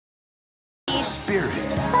Spirit.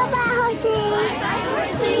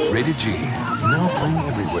 Rated G. Now playing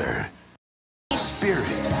everywhere. Spirit.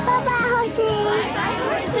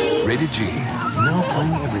 Rated G. Now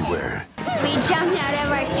playing everywhere. We jumped out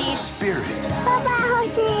of our seats. Spirit.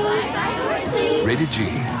 Rated G.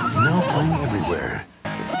 Now playing everywhere.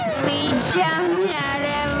 We jumped out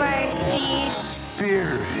of our seats.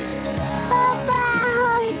 Spirit.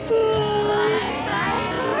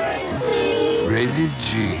 Rated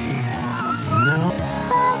G. No.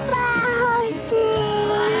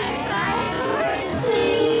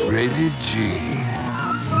 Rated G.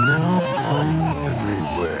 Now playing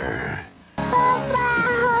everywhere.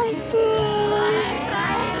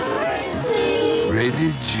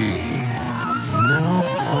 Rated G. Now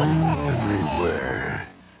playing everywhere.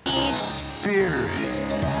 Spirit.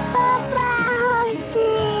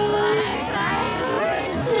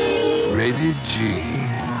 Rated G.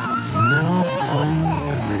 Now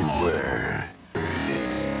playing everywhere.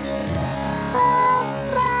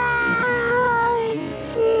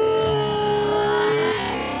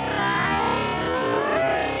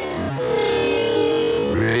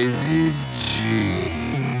 Rated G.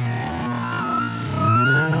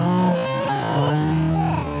 Now playing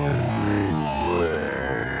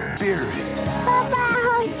everywhere. Spirit.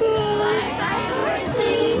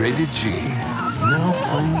 Rated G. Now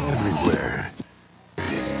playing everywhere.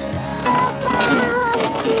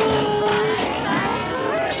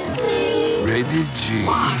 Rated G.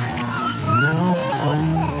 Now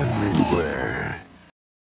playing everywhere.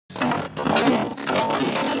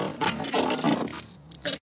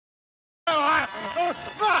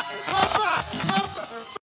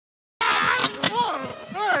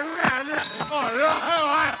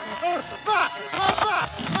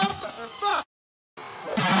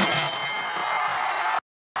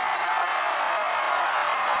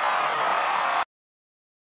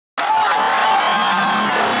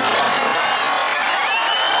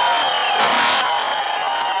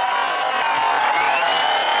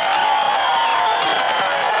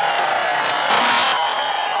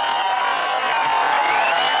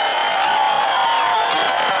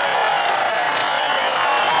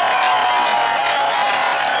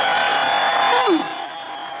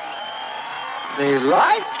 They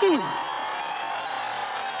like him.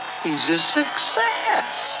 He's a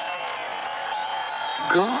success.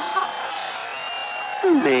 Gosh,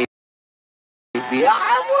 maybe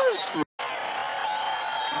I was.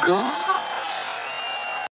 Gosh.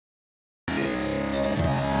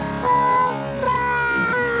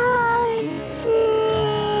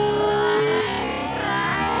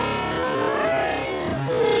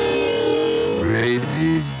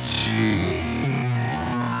 Rated G.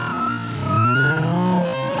 Now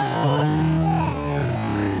playing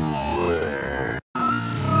everywhere.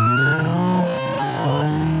 Now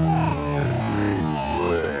playing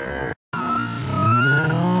everywhere. Now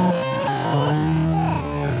playing everywhere.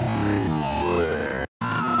 Now playing everywhere.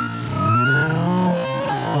 Now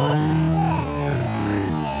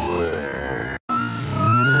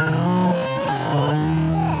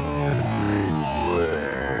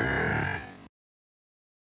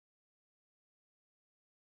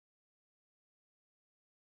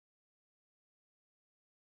playing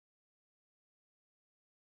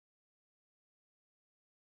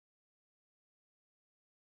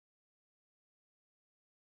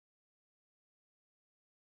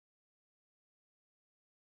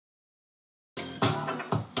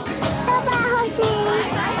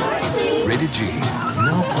Rated G.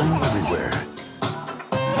 Now playing everywhere.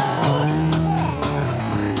 Playing everywhere.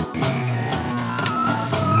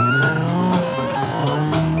 Now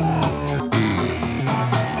playing everywhere.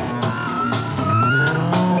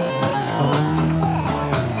 Now playing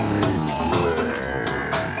everywhere.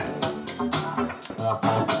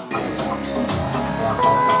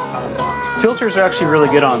 Filters are actually really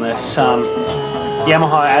good on this.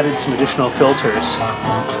 Yamaha added some additional filters.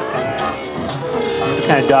 To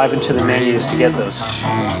kind of dive into the menus to get those.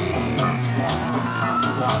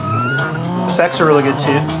 Effects are really good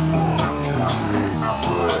too.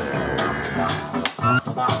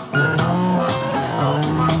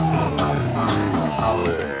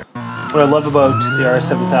 What I love about the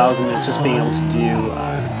RS7000 is just being able to do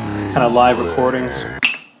kind of live recordings.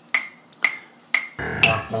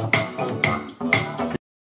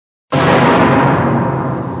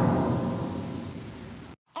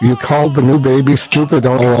 You called the new baby stupid.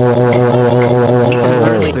 That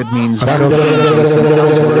means So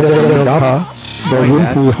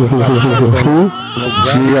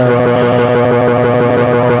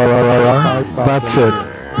that's it.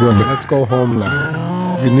 Let's go home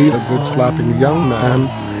now. You need a good slapping young man.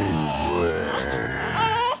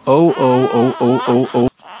 Oh oh oh oh oh oh.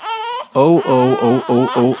 Oh oh oh oh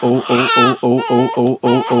oh oh oh oh oh oh oh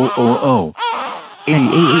oh oh oh oh.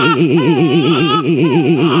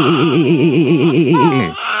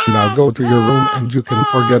 Now go to your room and you can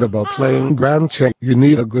forget about playing Grand Chase. You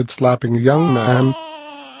need a good slapping young man.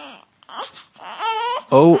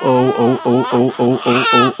 Oh oh oh oh oh oh oh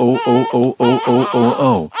oh oh oh oh oh oh oh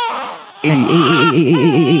oh.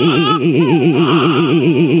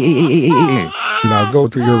 Now go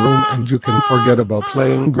to your room and you can forget about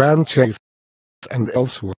playing Grand Chase and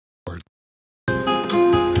elsewhere.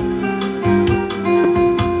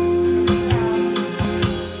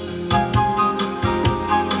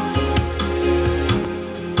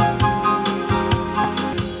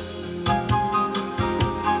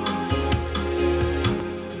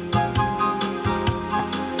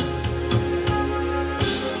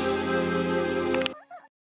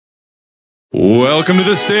 Welcome to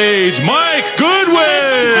the stage, Mike Goodwin!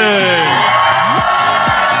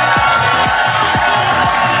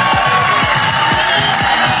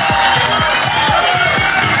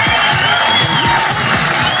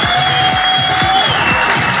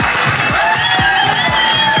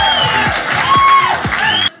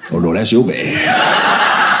 Oh no, that's your bad.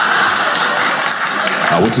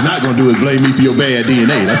 What you're not gonna do is blame me for your bad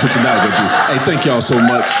DNA. That's what you're not gonna do. Hey, thank y'all so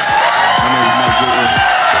much. My name is Mike Goodwin.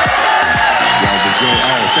 Y'all been great.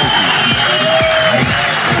 Oh, thank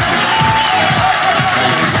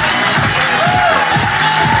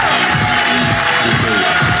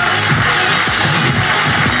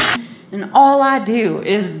you. And all I do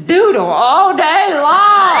is doodle all day long.